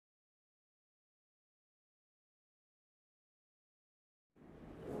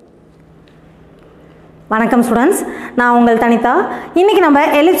வணக்கம் ஸ்டூடெண்ட்ஸ், நான் உங்கள் தனிதா. இன்றைக்கி நம்ம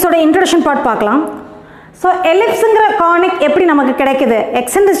எலிப்ஸோட இன்ட்ரோடக்ஷன் பார்ட் பார்க்கலாம். ஸோ எலிப்ஸுங்கிற கானிக் எப்படி நமக்கு கிடைக்குது,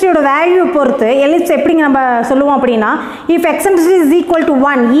 எக்ஸென்ட்ரிசிட்டியோட வேல்யூ பொறுத்து எலிப்ஸ் எப்படிங்க நம்ம சொல்லுவோம் அப்படின்னா, if eccentricity is equal to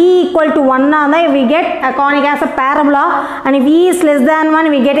 1, E equal to 1 தான் we get a conic as a parabola, and if E is less than 1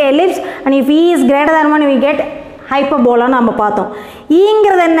 we get ellipse, and if E is greater than 1 we get hyperbola. நம்ம பார்த்தோம்.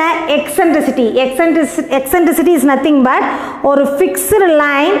 ஈங்கிறது என்ன? Eccentricity. Eccentricity is nothing but ஒரு fixed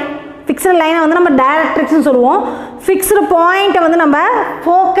line. Fixed லைனை வந்து நம்ம டைரக்ட்ரிக்ஸ்னு சொல்லுவோம். Fixed பாயிண்ட்டை வந்து நம்ம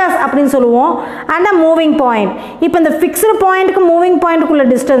ஃபோக்கஸ் அப்படின்னு சொல்லுவோம். And moving point. இப்போ இந்த ஃபிக்ஸ்டு பாயிண்ட்டுக்கு மூவிங் பாயிண்ட்டுக்குள்ள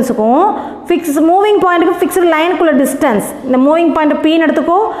டிஸ்டன்ஸுக்கும் மூவிங் பாயிண்ட்டுக்கு ஃபிக்ஸ்டு லைனுக்குள்ள டிஸ்டன்ஸ், இந்த மூவிங் பாயிண்ட் பின்னு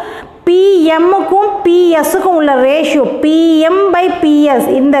எடுத்துக்கோ, பிஎம்முக்கும் பிஎஸ்ஸுக்கும் உள்ள ரேஷியோ பிஎம்/பிஎஸ்,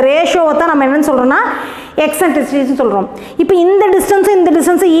 இந்த ரேஷியோவை தான் நம்ம என்னென்னு சொல்கிறோம்னா எக்ஸென்ட்ரிசிட்டின்னு சொல்கிறோம். இப்போ இந்த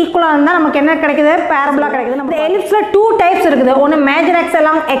டிஸ்டன்ஸும் ஈக்குவலாக இருந்தால் நமக்கு என்ன கிடைக்குது? பேரபோலா கிடைக்குது. நம்ம எலிப்ஸில் 2 டைப்ஸ் இருக்குது. ஒன்று major aux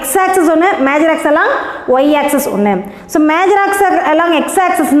along X access, ஒன்று major aux along Y access ஒன்று. So major aux along X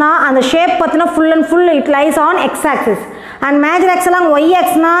ஆக்சஸ்னால் அந்த ஷேப் பார்த்தினா full and full it lies on X access. And major aux along Y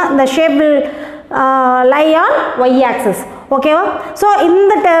ஆக்ஸ்னா இந்த shape will lie on Y access. ஓகேவா? So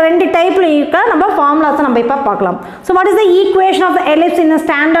இந்த 2 டைப்பில் இருக்க நம்ம ஃபார்முலாஸை நம்ம இப்போ பார்க்கலாம். So what is the equation of the ellipse in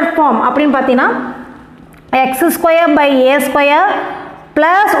standard form அப்படின்னு பார்த்தீங்கன்னா, x²/a²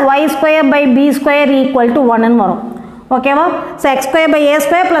 plus y²/b² equal to 1 வரும். ஓகேவா? So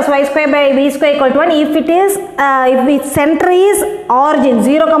x²/a² plus y²/b² equal to 1 if its center is origin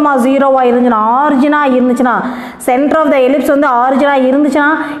 0,0 இருந்துச்சுன்னா இருந்துச்சுன்னா center of the ellipse வந்து ஆரிஜினாக இருந்துச்சுன்னா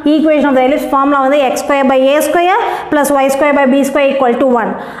equation of the ellipse formula வந்து x²/a² plus y²/b² equal to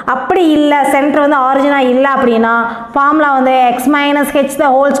 1. அப்படி இல்லை, சென்டர் வந்து ஆரிஜினாக இல்லை அப்படின்னா ஃபார்முலா வந்து x - h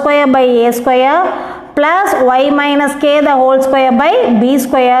the whole square by a² plus y minus k the whole square by b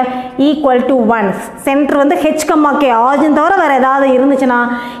square equal to 1. Centre வந்து h, k origin தவிர வேறு ஏதாவது இருந்துச்சுன்னா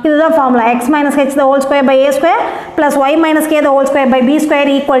இதுதான் formula. x minus h the whole square by a² plus y minus k the whole square by b square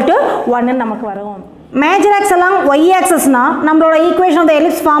equal to 1 நமக்கு வரும். Major aux along Y ஆக்சஸ்னா நம்மளோட equation of the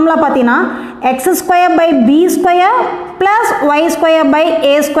ellipse formula பார்த்தீங்கன்னா x²/b² plus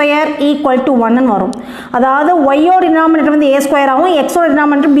y²/a² equal to 1 வரும். அதாவது ஒய்யோட denominator வந்து a² ஆகும், எக்ஸோட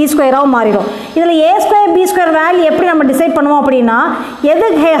டினாமினேட்டர் b² ஆகும் மாறிடும். இதில் a² b² வேல்யூ எப்படி நம்ம டிசைட் பண்ணுவோம் அப்படின்னா, எது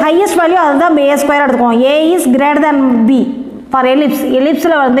ஹையஸ்ட் வேல்யூ அதுதான் a² எடுத்துக்குவோம். a is greater than b for ellipse.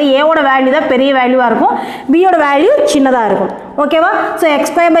 எலிப்ஸில் வந்து ஏவோட வேல்யூ தான் பெரிய வேல்யூவாக இருக்கும், பியோட வேல்யூ சின்னதாக இருக்கும். ஓகேவா? So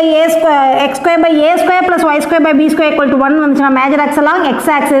x²/a² plus y²/b² equal to 1 வந்துச்சுன்னா major aux along X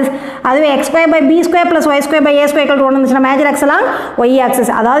axis. அதுவே x²/b² plus y²/a² equal to 1 வந்துச்சுன்னா major aux along Y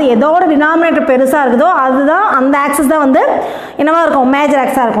axis. அதாவது எதோட டினாமினேட்டர் பெருசாக இருக்குதோ அதுதான் அந்த ஆக்சிஸ் தான் வந்து என்னவா இருக்கும்? மேஜர்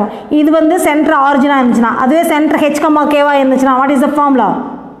ஆக்ஸாக இருக்கும். இது வந்து சென்டர் ஆரிஜினாக இருந்துச்சுன்னா, அதுவே சென்டர் h, k இருந்துச்சுன்னா what is the formula?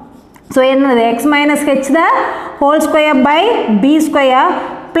 So என்னது? x minus h the whole square by b square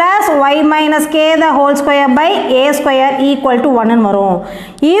plus y minus k the whole square by a² equal to 1 வரும்.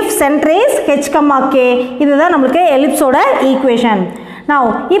 if center is h, k, இதுதான் நம்மளுக்கு எலிப்ஸோட equation. now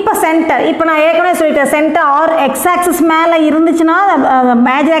இப்போ centre, இப்போ நான் ஏற்கனவே சொல்லிட்டேன், centre R X axis மேலே இருந்துச்சுன்னா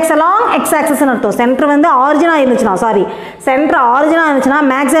மேஜர் ஆக்ஸ் அலாங் எக்ஸ் ஆக்சிஸ்னு அர்த்தம். சென்டர் வந்து ஆரிஜினாக இருந்துச்சுன்னா, சென்டர் ஆரிஜினாக இருந்துச்சுன்னா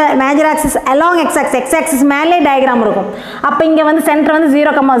major axis along X axis மேலே டயக்ராம் இருக்கும். அப்போ இங்கே வந்து சென்டர் வந்து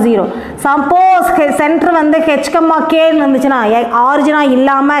 0,0. சப்போஸ் சென்டர் வந்து h, k இருந்துச்சுன்னா, ஆரிஜினாக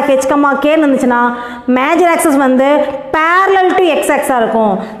இல்லாமல் h, k இருந்துச்சுன்னா மேஜர் ஆக்சிஸ் வந்து parallel to x ஆக்ஸாக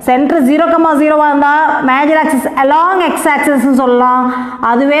இருக்கும். சென்டர் 0,0 இருந்தால் மேஜர் ஆக்சிஸ் அலாங் எக்ஸ் ஆக்சிஸ்ன்னு சொல்லலாம்.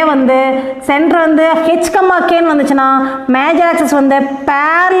 அதுவே வந்து சென்டர் வந்து h, k வந்துச்சுன்னா மேஜர் ஆக்சிஸ் வந்து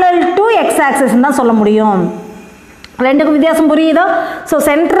parallel to x ஆக்சிஸ் தான் சொல்ல முடியும். ரெண்டுக்கும் வித்தியாசம் புரியுதோ? ஸோ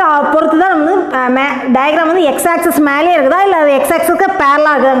சென்டர் பொறுத்து தான் வந்து டயக்ராம் வந்து எக்ஸ் ஆக்சிஸ் மேலே இருக்குதா இல்லை அது எக்ஸ் ஆக்சிஸ்க்கு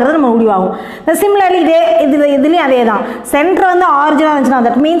பேரலாக இருக்குதுங்கிறது நம்ம முடிவாகும். சிமிலர்லி இதுலேயும் அதே தான். சென்டர் வந்து ஆரிஜினாக இருந்துச்சுன்னா,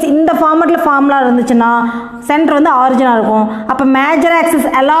 தட் மீன்ஸ் இந்த ஃபார்மேட்டில் ஃபார்முலா இருந்துச்சுன்னா சென்டர் வந்து ஆரிஜினாக இருக்கும். அப்போ major axis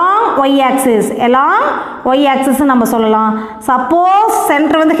along Y axis நம்ம சொல்லலாம். சப்போஸ்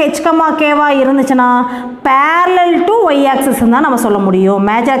சென்டர் வந்து h, k இருந்துச்சுன்னா parallel to y ஆக்சிஸ் தான் நம்ம சொல்ல முடியும்.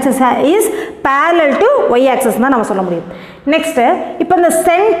 Major axis is parallel to y axis தான் நம்ம சொல்ல முடியும். நெக்ஸ்ட்டு, இப்போ இந்த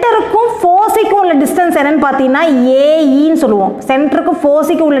சென்டருக்கும் ஃபோசிக்கும் உள்ள டிஸ்டன்ஸ் என்னன்னு பார்த்தீங்கன்னா ஏஇன்னு சொல்லுவோம். சென்டருக்கும்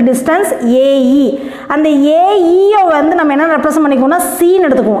ஃபோசிக்கும் உள்ள டிஸ்டன்ஸ் ஏஇ. அந்த ஏஇயை வந்து நம்ம என்ன ரெப்ரசன்ட் பண்ணிக்கோம்னா சின்னு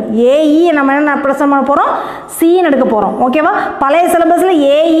எடுத்துக்குவோம். ஏஇ நம்ம என்ன ரெப்ரசன்ட் பண்ண போகிறோம்? சின்னு எடுக்க போகிறோம். ஓகேவா? பழைய சிலபஸில்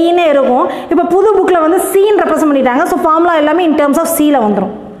ஏஇன்னு இருக்கும், இப்போ புது புக்கில் வந்து சின்னு ரெப்ரசன்ட் பண்ணிட்டாங்க. ஸோ ஃபார்முலா எல்லாமே இன் டேர்ம்ஸ் ஆஃப் சியில்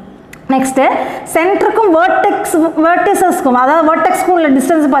வந்துடும். நெக்ஸ்ட்டு, சென்டருக்கும் வெர்டெக்ஸஸ்க்கும், அதாவது வெர்டெக்ஸ்க்கும் உள்ள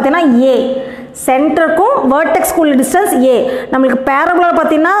டிஸ்டன்ஸ் பார்த்தீங்கன்னா ஏ. சென்டருக்கும் வெர்டெக்ஸ்க்கு உள்ள டிஸ்டன்ஸ் a. நமக்கு பேரபோலா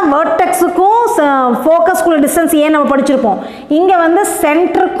பார்த்தீங்கன்னா வெர்டெக்ஸுக்கும் ஃபோக்கஸ்க்கு உள்ள டிஸ்டன்ஸ் a நம்ம படிச்சிருப்போம். இங்கே வந்து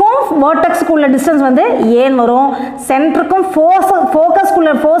சென்டருக்கும் வெர்டெக்ஸ்க்கு உள்ள டிஸ்டன்ஸ் வந்து ஏன்னு வரும். சென்டருக்கும் ஃபோக்கஸ்க்கு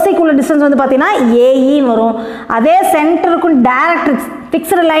உள்ள ஃபோசிக்கு உள்ள டிஸ்டன்ஸ் வந்து பார்த்தீங்கன்னா ஏஇன்னு வரும். அதே சென்டருக்கும் டைரக்ட்ரிக்ஸ்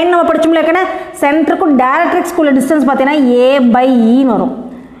ஃபிக்ஸ்டு லைன் நம்ம படிச்சோம்ல ஏற்கனவே, சென்டருக்கும் டைரக்ட்ரிக்ஸ்க்கு உள்ள டிஸ்டன்ஸ் பார்த்தீங்கன்னா a/e வரும்.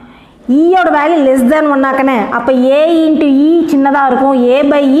 ஈயோட வேல்யூ லெஸ் தேன் 1 ஆக்கனே, அப்போ a இன்ட்டு இ சின்னதாக இருக்கும்,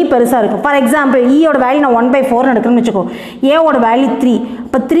 a/e பெருசாக இருக்கும். ஃபார் எக்ஸாம்பிள் ஈயோட வேல்யூ நான் 1/4 எடுக்கிறேன்னு வச்சுக்கோ, ஏவோட வேல்யூ 3,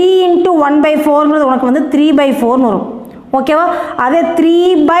 இப்போ 3 இன்ட்டு 1/4ங்கிறது உனக்கு வந்து 3/4 வரும். ஓகேவா? அதே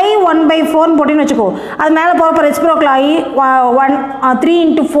 3/1/4 போட்டின்னு வச்சுக்கோ, அது மேலே போகிறப்ப ரெசிப்ரோக்கல் ஆகி 3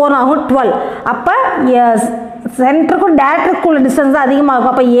 இன்ட்டு 4 ஆகும் 12. அப்போ சென்டருக்கும் டேரக்ட்ரிக்ஸ்க்கு உள்ள டிஸ்டன்ஸ் தான் அதிகமாக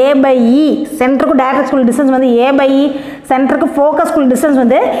இருக்கும். அப்போ a/e சென்டருக்கும் டேரக்ட்ரிக்ஸ்க்கு உள்ள டிஸ்டன்ஸ் வந்து a/e, சென்டருக்கு ஃபோக்கஸ்க்கு உள்ள டிஸ்டன்ஸ்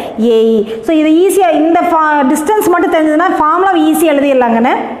வந்து ae. ஸோ இது ஈஸியாக இந்த டிஸ்டன்ஸ் மட்டும் தெரிஞ்சதுன்னா ஃபார்முலா ஈஸியாக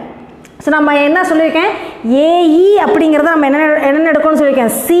எழுதிடலாங்கன்னு. ஸோ நம்ம என்ன சொல்லியிருக்கேன், ஏஇ அப்படிங்கிறத நம்ம என்னென்ன எடுக்கணும்னு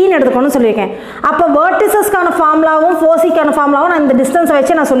சொல்லியிருக்கேன், சீன்னு எடுத்துக்கணும்னு சொல்லியிருக்கேன். அப்போ வேர்டிசஸ்க்கான ஃபார்முலாவும் ஃபோசிக்கான ஃபார்முலாவும் நான் இந்த டிஸ்டன்ஸை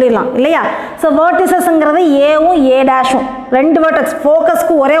வச்சு நான் சொல்லிடலாம் இல்லையா? ஸோ வேர்டிசஸ்ங்கிறது ஏவும் ஏ டேஷும், ரெண்டு வேர்டெக்ஸ்.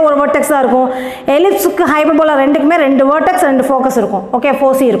 ஃபோக்கஸ்க்கு ஒரே ஒரு வேர்டெக்ஸ் தான் இருக்கும். எலிப்ஸுக்கு ஹைப்பர்போலா ரெண்டுக்குமே ரெண்டு வேர்டெக்ஸ் ரெண்டு ஃபோக்கஸ் இருக்கும். ஓகே,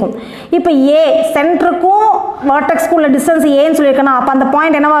 ஃபோசி இருக்கும். இப்போ ஏ சென்டருக்கும் வேர்டெக்ஸ்க்கு உள்ள டிஸ்டன்ஸ் ஏன்னு சொல்லியிருக்கேன்னா, அப்போ அந்த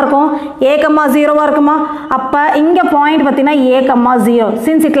பாயிண்ட் என்னவா இருக்கும், a,0 இருக்குமா? அப்போ இங்கே பாயிண்ட் பார்த்தீங்கன்னா a,0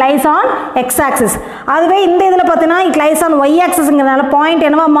 since it lies on x axis. அதுவே இந்த இதில் பார்த்தீங்கன்னா it lies on y axisங்கிறதுனால point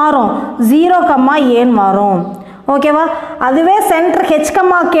என்னவா மாறும், 0,a மாறும். ஓகேவா? அதுவே சென்டர் h,k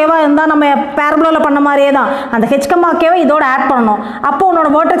இருந்தால் நம்ம பேரபோலாவில் பண்ண மாதிரியே தான் அந்த h,k இதோட ஆட் பண்ணணும். அப்போ உன்னோட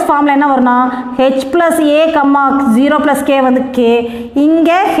வேர்டெக்ஸ் ஃபார்மில் என்ன வரும்னா h + a, 0 + k வந்து k,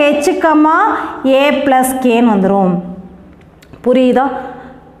 இங்கே h, a + kன்னு வந்துடும். புரியுதா?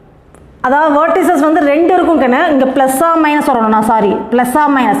 அதாவது வேர்டிசஸ் வந்து ரெண்டு இருக்கும் கண்ணு, இங்கே ப்ளஸ் ஆர் மைனஸ் வரணும். நான் sorry, plus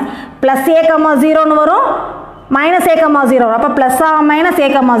R minus, plus a,0ன்னு வரும், மைனஸ் a,0 வரும். அப்போ ப்ளஸ் ஆர் மைனஸ்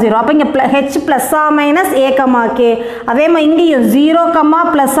a,0. அப்போ இங்கே h plus R minus a, k. அதே மாதிரி இங்கேயும் 0,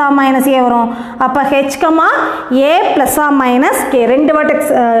 ப்ளஸ் ஆர் மைனஸ் a வரும். அப்போ h, a plus R minus k. ரெண்டு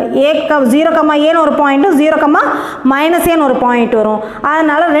வேர்டெக்ஸ் a 0,aன்னு ஒரு பாயிண்ட்டும் 0, -aன்னு ஒரு பாயிண்ட் வரும்.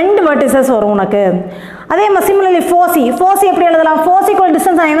 அதனால ரெண்டு வேர்டிசஸ் வரும் உனக்கு. அதே மாதிரி சிமிலர்லி ஃபோசி எப்படி எழுதலாம், ஃபோசிக்குள்ள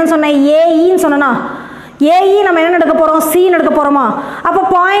டிஸ்டன்ஸ் நான் என்ன சொன்னேன், ஏஇன்னு சொன்னேன்னா, ஏஇ நம்ம என்ன எடுக்க போகிறோம், சின்னு எடுக்க போகிறோமா? அப்போ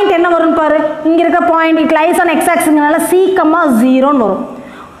பாயிண்ட் என்ன வரும்னு பாரு, இங்கே இருக்க point it lies on X ஆக்சிஸ்னால c,0ன்னு வரும்.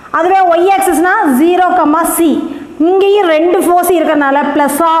 அதுவே ஒய் ஆக்சிஸ்னா 0, c. இங்கேயும் ரெண்டு ஃபோசி இருக்கிறதுனால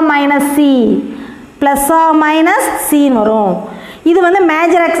plus R minus C, plus R minus சின்னு வரும். இது வந்து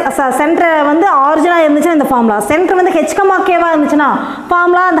மேஜர் எக்ஸ் சென்டர் வந்து ஆரிஜினாக இருந்துச்சுன்னா இந்த ஃபார்முலா, சென்டர் வந்து h,k இருந்துச்சுன்னா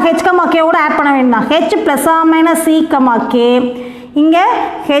ஃபார்முலா அந்த h,k ஓட ஆட் பண்ண வேண்டாம். h plus R minus c, k. இங்கே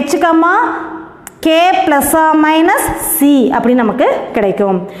h, k plus R minus c அப்படின்னு நமக்கு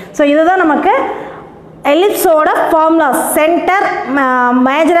கிடைக்கும். ஸோ இதுதான் நமக்கு எலிப்ஸோட ஃபார்முலா. சென்டர்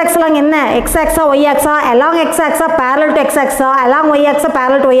மேஜர் ஆக்ஸ்லாம் என்ன, X hacksaw Y hacksaw, along X hacksaw parallel to X hacksaw, along Y hacksaw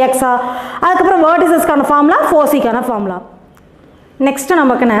parallel to Y hacksaw. அதுக்கப்புறம் வேர்டிசஸ்க்கான formula, ஃபோசிக்கான formula. Next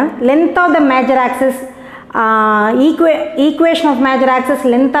நமக்குன்னு length of the major axis, equation of major axis,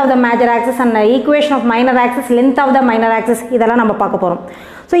 length of the major axis and equation of minor axis, length of the minor axis, இதெல்லாம் நம்ம பார்க்க போகிறோம்.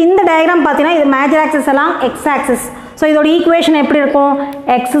 So இந்த diagram பார்த்தீங்கன்னா இது major axis எல்லாம் X axis. So இதோட equation எப்படி இருக்கும்,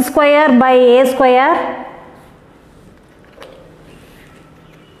 x²/a².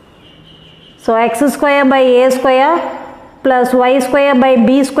 So x²/a² plus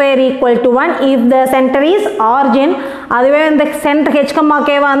y²/b² = 1 if the center is origin. அதுவே இந்த சென்டர் h, k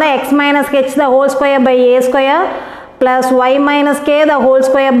வந்தால் x - h the whole square/a² plus y - k the whole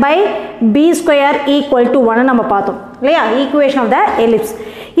square/b² = 1 நம்ம பார்த்தோம் இல்லையா, ஈக்குவேஷன் ஆஃப் த எலிப்ஸ்.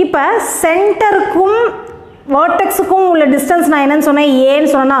 இப்போ சென்டருக்கும் வேர்டெக்ஸுக்கும் உள்ள டிஸ்டன்ஸ் நான் என்னன்னு சொன்னேன், ஏன்னு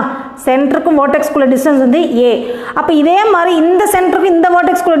சொன்னா, சென்டருக்கும் வேர்டெக்ஸ்க்குள்ள டிஸ்டன்ஸ் வந்து ஏ. அப்போ இதே மாதிரி இந்த சென்டருக்கும் இந்த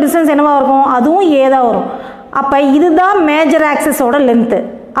வேர்டெக்ஸ்க்குள்ள டிஸ்டன்ஸ் என்னவா இருக்கும், அதுவும் ஏ தான் வரும். அப்போ இதுதான் மேஜர் ஆக்சிஸோட லென்த்து.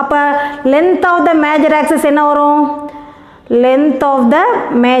 அப்போ length of the major axis என்ன வரும், length of the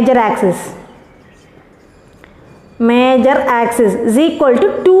major axis is equal to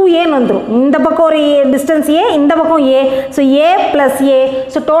 2a வந்துரும். இந்த பக்கம் ஒரு டிஸ்டன்ஸ் a, இந்த பக்கம் a. So a plus a.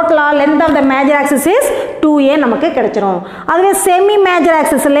 So டோட்டலாக length of the major axis is 2a நமக்கு கிடைச்சிரும். அதுவே semi major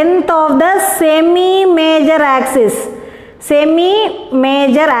axis, length of the semi major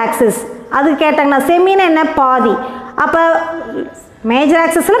axis அது கேட்டாங்கன்னா, செமின்னு என்ன, பாதி. அப்போ மேஜர்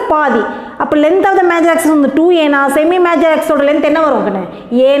ஆக்சஸில் பாதி. அப்போ length of the major access வந்து 2a, செமி மேஜர் ஆக்சஸோட லென்த் என்ன வரும் கண்ணு?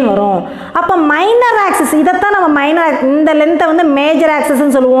 ஏன்னு வரும். அப்போ மைனர் ஆக்சஸ், இதைத்தான் நம்ம மைனர், இந்த லென்த்தை வந்து மேஜர்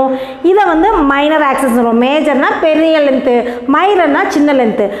ஆக்சஸ்ன்னு சொல்லுவோம், இதை வந்து மைனர் ஆக்சஸ் சொல்லுவோம். மேஜர்னா பெரிய லென்த்து, மைனர்னா சின்ன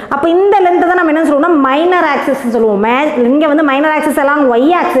லென்த்து. அப்போ இந்த லென்த்தை தான் நம்ம என்ன சொல்லுவோம்னா மைனர் ஆக்சஸ்ன்னு சொல்லுவோம். இங்கே வந்து மைனர் ஆக்சஸ் எல்லாம் y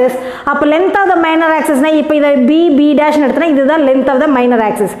ஆக்சஸ். அப்போ லென்த் ஆஃப் த மைனர் ஆக்சஸ்னால் இப்போ இதை b டேஷ்னு எடுத்தோன்னா இதுதான் length of the minor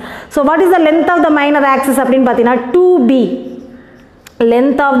access. So what is the length of the minor access அப்படின்னு பார்த்தீங்கன்னா 2b.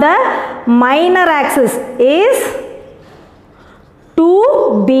 Length of the minor axis is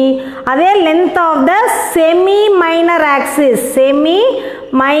 2b. அதே length of the semi minor axis, semi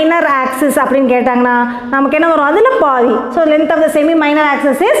minor axis அப்படின்னு கேட்டாங்கன்னா நமக்கு என்ன வரும்? அதில் பாதி. So length of the semi minor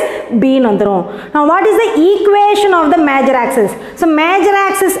axis is b ன்னு வந்துடும். Now what is the equation of the major axis? So major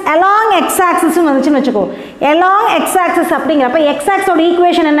axis along x axis வந்துச்சுன்னு வச்சுக்கோ. along x axis அப்படிங்கிறப்ப x axis ஓட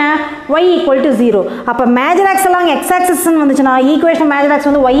ஈக்குவேஷன் என்ன? y equal to 0. அப்போ major axis along x axis வந்துச்சுன்னா equation major axis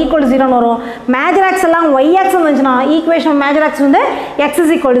வந்து y equal to 0 வரும். major axis along y axis வந்துச்சுன்னா ஈக்குவேஷன் major axis வந்து x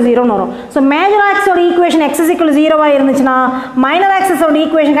is equal to 0 வரும். ஸோ major axis ஓட equation x is equal to 0 இருந்துச்சுன்னா minor axis ஓட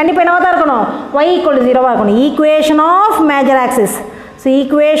equation கண்டிப்பாக என்னவா தான் இருக்கணும்? y equal to 0 இருக்கணும். Equation of major axis. So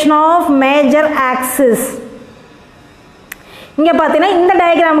equation of major axis இங்கே பார்த்தீங்கன்னா இந்த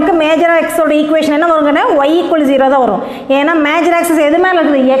டயக்ராமுக்கு மேஜர் ஆக்ஸோட ஈக்குவேஷன் என்ன வருங்கன்னா y equal to 0 தான் வரும். ஏன்னா மேஜர் ஆக்சஸ் எது மேலே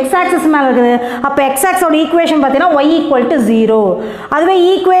இருக்குது? எக்ஸ் ஆக்சஸ் மேலே இருக்குது. அப்போ எக்ஸ் ஆக்ஸோட ஈக்குவேஷன் பார்த்தீங்கன்னா y equal to 0. அதுவே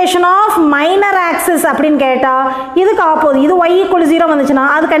ஈக்குவேஷன் ஆஃப் மைனர் ஆக்சஸ் அப்படின்னு கேட்டால் இதுக்கு ஆப்போது, இது y equal to 0 வந்துச்சுன்னா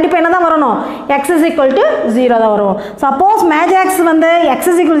அது கண்டிப்பாக என்ன தான் வரணும்? x is equal to 0 தான் வரும். சப்போஸ் மேஜர் ஆக்சஸ் வந்து x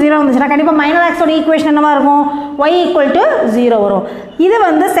is equal to 0 வந்துச்சுன்னா கண்டிப்பாக மைனர் ஆக்ஸோட ஈக்குவேஷன் என்னவா இருக்கும்? y equal to 0 வரும். இது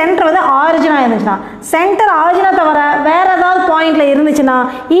வந்து சென்டர் வந்து ஆரிஜினாக இருந்துச்சுன்னா, சென்டர் ஆரிஜினை தவிர வேறு ஏதாவது பாயிண்ட்ல இருந்துச்சுன்னா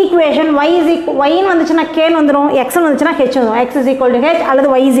ஈக்குவேஷன் y வந்துச்சுன்னா k வந்துடும், x வந்துச்சுன்னா h வந்துடும். x is equal to h அல்லது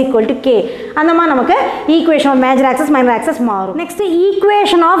y is equal to k. அந்த மாதிரி நமக்கு equation of major access minor access மாறும். Next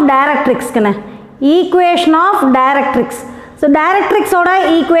equation of டைரக்ட்ரிக்ஸ்க்குன்னு, equation of directrix. So டைரக்ட்ரிக்ஸோட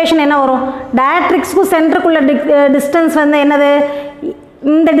equation என்ன வரும்? டைரக்ட்ரிக்ஸ்க்கும் சென்டருக்குள்ள டிஸ்டன்ஸ் வந்து என்னது?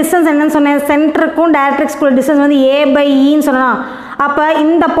 இந்த டிஸ்டன்ஸ் என்னன்னு சொன்னேன், சென்டருக்கும் டைரக்ட்ரிக்ஸ்க்குள்ள டிஸ்டன்ஸ் வந்து a/e சொன்னா, அப்போ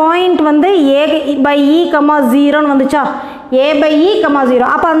இந்த பாயிண்ட் வந்து a/e, 0 வந்துச்சா? a/e, 0.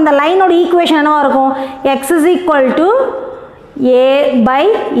 அப்போ அந்த லைனோட ஈக்குவேஷன் என்னவா இருக்கும்? x is equal to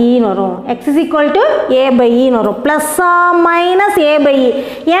a/e வரும். x is equal to a/e வரும். Plus R minus a/e.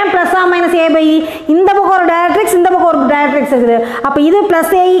 ஏன் ப்ளஸ் ஆர் மைனஸ் a/e? இந்த பக்கம் ஒரு டைரக்ட்ரிக்ஸ், இந்த பக்கம் ஒரு டைரக்ட்ரிக்ஸ் இருக்குது. அப்போ இது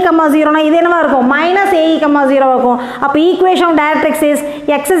ப்ளஸ் ae, 0னா இது என்னவா இருக்கும்? மைனஸ் ae, 0 இருக்கும். அப்போ equation of directrix is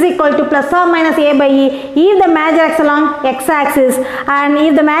x is equal to plus R minus a/e if the major axis along x axis and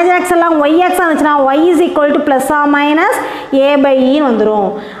if the major axis along y axis வந்துச்சுன்னா y is equal to plus R minus a/e வந்துடும்.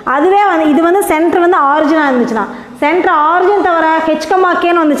 அதுவே வந்து இது வந்து centre வந்து ஆரிஜினாக இருந்துச்சுன்னா, centre origin தவிர h, k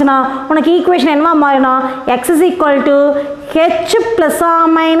வந்துச்சுன்னா உனக்கு ஈக்குவேஷன் என்னவா மாறினா x is equal to h plus R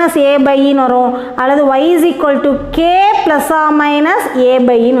minus a/e வரும், அல்லது y is equal to k plus R minus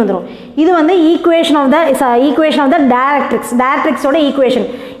a/e வந்துடும். இது வந்து equation of the directrix, டைரக்ட்ரிக்ஸோட equation.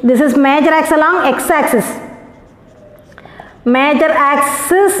 This is major axis along x axis. Major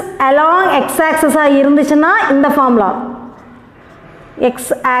axis along x axis இருந்துச்சுன்னா இந்த formula, x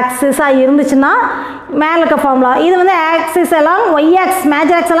axis இருந்துச்சுன்னா மேலே இருக்க ஃபார்முலா. இது வந்து ஆக்சிஸ் எல்லாம் y axis,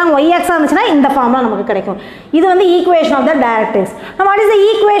 மேஜர் ஆக்சிஸ் எல்லாம் y axis இருந்துச்சுன்னா இந்த ஃபார்முலா நமக்கு கிடைக்கும். இது வந்து equation of the directrix. now what is the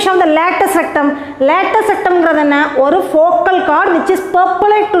equation of the lattice rectum? lattice rectumங்கிறது என்ன? ஒரு focal chord which is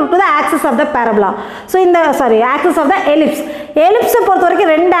perpendicular to the axis of the parabola. so இந்த axis of the ellipse. ellipse பொறுத்த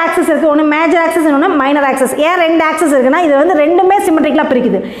வரைக்கும் ரெண்டு axis இருக்கு, ஒன்று major axis, இன்னொன்று minor axis. ஏன் ரெண்டு ஆக்சிஸ் இருக்குன்னா இது வந்து ரெண்டுமே சிமெட்ரிக்கலாக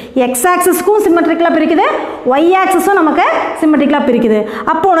பிரிக்குது. எக்ஸ் ஆக்சிஸ்க்கும் சிமெட்ரிக்கலாக பிரிக்குது, ஒய் ஆக்சிஸும் நமக்கு சிமெட்ரிக்கலாக பிரிக்குது.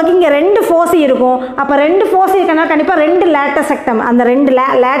 அப்போ உனக்கு இங்கே ரெண்டு ஃபோர்ஸ் இருக்கும். அப்போ ரெண்டு ஃபோர்ஸ் இருக்கனால கண்டிப்பாக ரெண்டு லேட்டஸ் ரெக்டம். அந்த ரெண்டு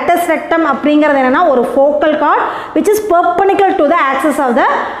லேட்டஸ் ரெக்டம் அப்படிங்கிறது என்னன்னா ஒரு focal card which is perpendicular to the axis of the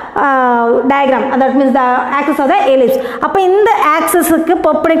diagram, that means the axis of the ellipse. அப்போ இந்த ஆக்சிஸுக்கு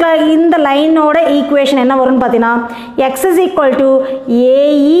பெர்பெண்டிகுலர் இந்த லைனோட ஈக்குவேஷன் என்ன வரும்னு பார்த்தீங்கன்னா எக்ஸ் இஸ் ஈக்குவல் டு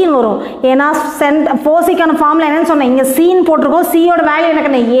ஏஇன்னு வரும். ஏன்னா ஃபோர்ஸுக்கான ஃபார்முலா என்னன்னு சொன்னேன், இங்கே சீன் போட்டிருக்கோம், சியோட வேல்யூ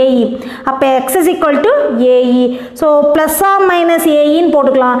எனக்கு ஏஇ. அப்போ X is equal to AE. So plus R minus ஏஇன்னு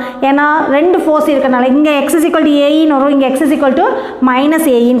போட்டுக்கலாம், ஏன்னா ரெண்டு ஃபோர்ஸ் இருக்கனால. இங்கே எக்ஸ் இஸ் ஈக்குவல் டு ஏஇன்னு வரும், இங்கே X is equal to minus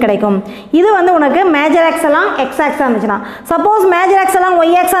ஏஇன்னு கிடைக்கும். இது வந்து உனக்கு மேஜர் ஆக்ஸ் எல்லாம் எக்ஸ் ஆக்ஸாக இருந்துச்சுன்னா. சப்போஸ் மேஜர் ஆக்ஸ் எல்லாம்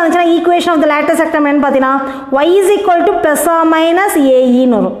ஒய் ஆக்ஸாக இருந்துச்சுன்னா equation of the latest rectum என்னன்னு பார்த்தீங்கன்னா Y is equal to plus R minus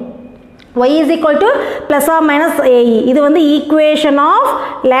ஏஇன்னு வரும். y is equal to plus or minus ae. இது வந்து equation of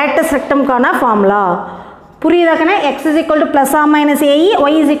lattice rectum கான formula. புரியுதாக்கண்ணே? x is equal to plus or minus AE,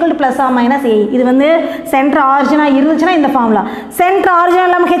 y is equal to plus or minus AE. இது வந்து centre ஆரிஜினாக இருந்துச்சுன்னா இந்த formula. Centre ஆரிஜினா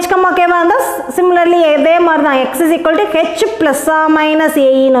இல்லாமல் H கம்மா கேவா இருந்தால் சிமிலர்லி இதே மாதிரி தான் x is equal to h plus or minus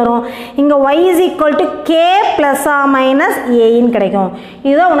AEன்னு வரும். இங்கே y is equal to k plus or minus AEன்னு கிடைக்கும்.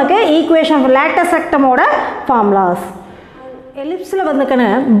 இதுதான் உனக்கு equation of latest செக்டமோட formulas. எலிப்ஸில் வந்துக்கன்னு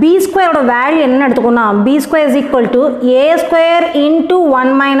B ஸ்கொயரோட வேல்யூ என்ன எடுத்துக்கோன்னா B square is equal to A square into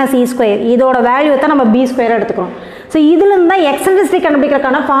 1 minus E square. இதோட value தான் நம்ம பி ஸ்கொயர் எடுத்துக்கிறோம். ஸோ இதுலேருந்து தான் எக்ஸென்ட்ரிசிட்டி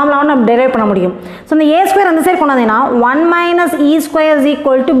கண்டுபிடிக்கிறதுக்கான ஃபார்முலாவை நம்ம டெரைவ் பண்ண முடியும். ஸோ இந்த ஏ ஸ்கொயர் அந்த சைடு கொண்டு வந்தீங்கன்னா 1 minus E square is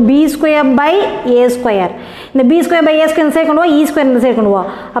equal to be square by A square. இந்த B square by A square இந்த சைடு கொண்டு வா, இ ஸ்கொயர் இந்த சைடு கொண்டு வா.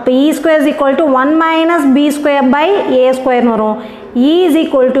 அப்போ இ square is equal to 1 minus B square by ஏ ஸ்கொயர்னு வரும். E is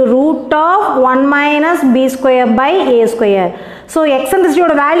equal to root of 1 minus b square by a square. So eccentricity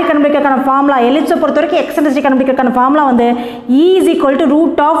ஓட வேல்யூ கண்டுபிடிக்கிறதுக்கான ஃபார்முலா எலிப்ஸை பொறுத்த வரைக்கும் eccentricity கண்டுபிடிக்கிறதுக்கான ஃபார்முலா வந்து E is equal to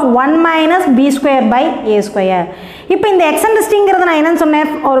root of 1 minus b square by a square. இப்போ இந்த eccentricityங்கிறது நான் என்னன்னு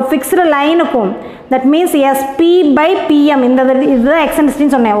சொன்னேன், ஒரு fixed லைனுக்கும் that means SP by PM இதுதான்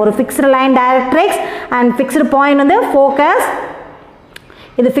eccentricityன்னு சொன்னேன். ஒரு fixed line directrix and fixed point வந்து ஃபோக்கஸ்.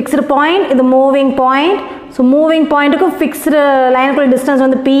 இது ஃபிக்ஸ்டு பாயிண்ட், இது மூவிங் பாயிண்ட். ஸோ மூவிங் பாயிண்ட்டுக்கு ஃபிக்ஸ்டு லைனுக்குள்ள டிஸ்டன்ஸ்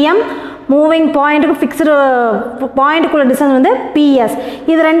வந்து PM, மூவிங் பாயிண்ட்டுக்கு ஃபிக்ஸ்டு பாயிண்ட்டுக்குள்ள டிஸ்டன்ஸ் வந்து PS.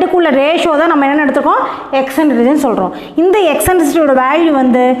 இது ரெண்டுக்குள்ள ரேஷியோ தான் நம்ம என்ன எடுத்துக்கோம், எக்ஸென்ட்ரிசிட்டின்னு சொல்கிறோம். இந்த எக்ஸென்ட்ரிசிட்டியோட வேல்யூ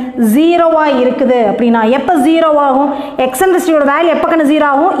வந்து ஜீரோவாக இருக்குது அப்படின்னா எப்போ ஜீரோ ஆகும், எக்ஸென்ட்ரிசிட்டியோட வேல்யூ எப்போ கண்டு ஜீரோ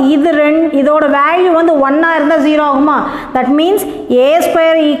ஆகும், இதோட வேல்யூ வந்து 1 இருந்தால் ஜீரோ ஆகுமா. That means A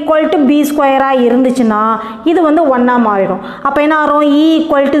square equal to be ஸ்கொயராக இருந்துச்சுன்னா இது வந்து 1 மாறிடும். அப்போ என்ன ஆகும், E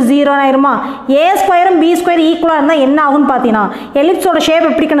ஈக்குவல் டு 0 ஆயிருமா. ஏ ஸ்கொயரும் பி ஸ்கொயர் ஈக்குவலாக இருந்தால் என்ன ஆகும்னு பார்த்தீங்கன்னா எலிப்ஸோட ஷேப்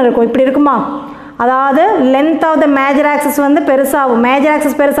எப்படிக்கன்னு இருக்கும், இப்படி இருக்குமா. அதாவது length of the major access வந்து பெருசாகும், மேஜர்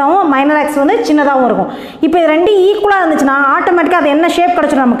ஆக்சஸ் பெருசாகவும் மைனர் ஆக்சஸ் வந்து சின்னதாகவும் இருக்கும். இப்போ இது ரெண்டு ஈக்குவலாக இருந்துச்சுன்னா ஆட்டோமேட்டிக்காக அது என்ன ஷேப்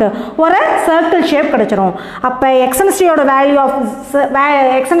கிடச்சிடும், நமக்கு ஒரு சர்க்கிள் ஷேப் கிடச்சிடும். அப்போ எக்ஸென்ட்ரிசிட்டியோட value of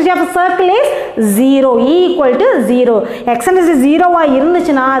eccentricity of circle is 0, E equal to 0. Eccentricity ஜீரோவாக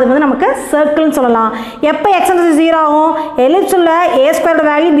இருந்துச்சுன்னா அது வந்து நமக்கு சர்க்கிள்னு சொல்லலாம். எப்போ எக்ஸென்ட்ரிசிட்டி 0 ஆகும், எலிப்ஸில் ஏ ஸ்கொயரோட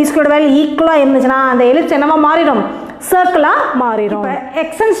வேல்யூ பி ஸ்கொயரோட வேல்யூ ஈக்குவலாக இருந்துச்சுன்னா அந்த எலிப்ஸ் என்னவா மாறிடும், சர்க்கிளாக மாறிடும்.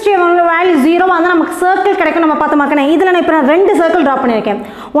 எக்ஸென்ட்ரிசிட்டியோட வேல்யூ 0 வந்து நமக்கு சர்க்கிள் கிடைக்கும். நம்ம பார்த்த மக்கனே இதில் நான் இப்போ 2 சர்க்கிள் ட்ரா பண்ணியிருக்கேன்.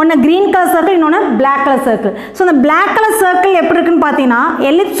 ஒன்று க்ரீன் கலர் சர்க்கிள், இன்னொன்று பிளாக் கலர் சர்க்கிள். ஸோ இந்த பிளாக் கலர் சர்க்கிள் எப்படி இருக்குன்னு பார்த்தீங்கன்னா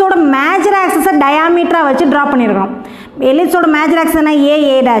எலிப்ஸோட மேஜர் ஆக்சஸை டயாமீட்டராக வச்சு ட்ரா பண்ணியிருக்கோம். எலிப்ஸோட மேஜர் ஆக்சஸ் என்ன,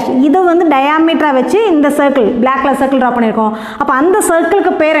 ஏ டேஷ். இது வந்து டயாமீட்டராக வச்சு இந்த circle black colour circle draw பண்ணியிருக்கோம். அப்போ அந்த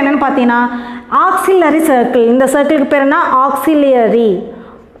சர்க்கிளுக்கு பேர் என்னென்னு பார்த்தீங்கன்னா ஆக்சிலரி சர்க்கிள். இந்த சர்க்கிளுக்கு பேர் என்ன,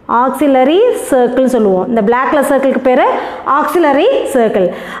 ஆக்சிலரி சர்க்கிள் சொல்லுவோம். இந்த பிளாக் கலர் சர்க்கிளுக்கு பேர் ஆக்சிலரி சர்க்கிள்.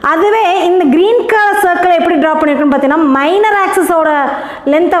 அதுவே இந்த கிரீன் கலர் சர்க்கிள் எப்படி ட்ரா பண்ணியிருக்கோன்னு பார்த்தீங்கன்னா மைனர் ஆக்சஸோட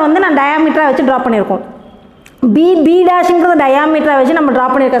லென்த்தை வந்து நான் டயாமீட்டராக வச்சு ட்ரா பண்ணியிருக்கோம். பி டேஷுங்கிறத டயாமீட்டராக வச்சு நம்ம ட்ரா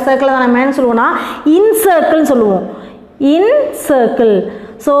பண்ணியிருக்க சர்க்கிளை தான் நம்ம என்ன சொல்லுவோம்னா இன் சர்க்கிள்னு சொல்லுவோம். இன் சர்க்கிள்.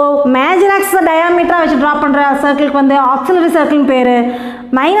 ஸோ மேஜர் ஆக்சஸை டயாமீட்டராக வச்சு ட்ரா பண்ணுற சர்க்கிளுக்கு வந்து ஆக்சிலரி சர்க்கிள்னு பேர்,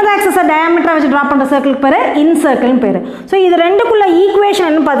 மைனர் ஆக்சஸை டயாமீட்டராக வச்சு ட்ரா பண்ணுற சர்க்கிளுக்கு பேர் இன் சர்க்கிள்னு பேர். ஸோ இது ரெண்டுக்குள்ள ஈக்குவேஷன்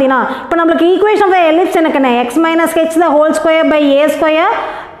என்ன பார்த்தீங்கன்னா இப்போ நம்மளுக்கு ஈக்குவேஷன் ஆஃப் த எலிப்ஸ் எனக்கு என்ன, x minus h the whole square by a square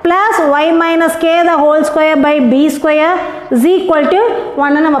plus y minus k the whole square by b square is equal to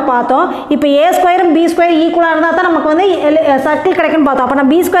 1 நம்ம பார்த்தோம். இப்போ a ஸ்கொயரும் b ஸ்கொயர் ஈக்குவலாக இருந்தால் தான் நமக்கு வந்து சர்க்கிள் கிடைக்குன்னு பார்த்தோம். அப்போ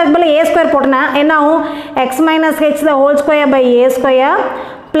நான் b ஸ்கொயருக்கு பதில் a ஸ்கொயர் போட்டேன்னா என்ன ஆகும், x minus h the whole square by a square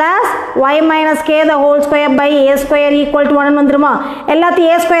plus y minus k the whole square by a square equal to 1 வந்துருமா. எல்லாத்தையும்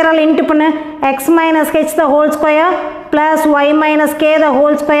a ஸ்கொயரால் இன்ட்டு பண்ணு, x minus h the whole square plus y minus k the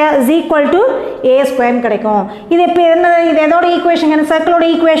whole square is equal to a square கிடைக்கும். இது இப்போ என்ன, இது எதோட equation, சர்க்கிளோட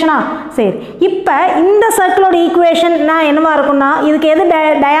ஈக்குவேஷனா. சரி, இப்போ இந்த சர்க்கிளோட ஈக்குவேஷன்னா என்னவா இருக்கும்னா இதுக்கு எது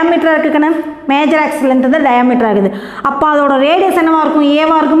டயாமீட்டராக இருக்குன்னு, மேஜர் ஆக்சிஸ் லென்த் தான் டயாமீட்டராக இருக்குது. அப்போ அதோட ரேடியஸ் என்னவா இருக்கும்,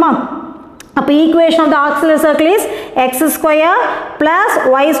 ஏவா இருக்குமா. அப்போ equation of the auxiliary circle is X square plus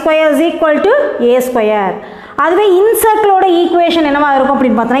Y square is equal to A square. அதுவே இன்சர்க்கிளோட ஈக்குவேஷன் என்னவா இருக்கும்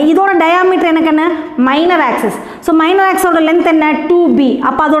அப்படின்னு பார்த்தோன்னா இதோட டயாமீட்டர் எனக்கு என்ன, minor axis. So minor ஆக்ஸோட length என்ன, 2b.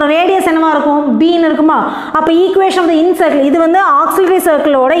 அப்போ அதோட ரேடியஸ் என்னவா இருக்கும், பின்னு இருக்குமா. அப்போ ஈக்குவேஷன் ஆஃப் த இன்சர்க்கிள், இது வந்து ஆக்சிலரி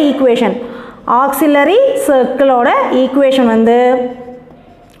சர்க்கிளோட ஈக்குவேஷன். ஆக்சிலரி சர்க்கிளோட ஈக்குவேஷன் வந்து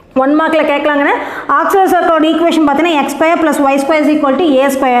 1 மார்க்கில் கேட்கலாங்கன்னு. ஆக்சிலரி சர்க்கிளோட ஈக்குவேஷன் பார்த்தீங்கன்னா X square plus Y square equal to A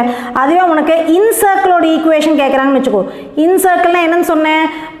square. அதுவே உனக்கு இன் சர்க்கிளோட ஈக்குவேஷன் கேட்குறாங்கன்னு வச்சுக்கோ. இன் சர்க்கிள்னா என்னன்னு சொன்னேன்,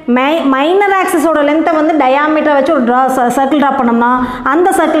 மைனர் ஆக்சஸோட லென்த்தை வந்து டயாமீட்டரை வச்சு ஒரு சர்க்கிள் ட்ரா பண்ணோம்னா அந்த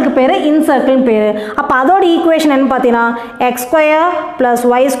சர்க்கிளுக்கு பேர் இன் சர்க்கிள்னு பேர். அப்போ அதோட ஈக்குவேஷன் என்னன்னு பார்த்தீங்கன்னா X square plus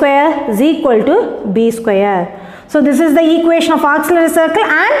Y square is equal to be square. So this is the equation of auxiliary circle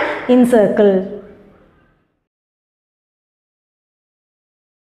and in circle.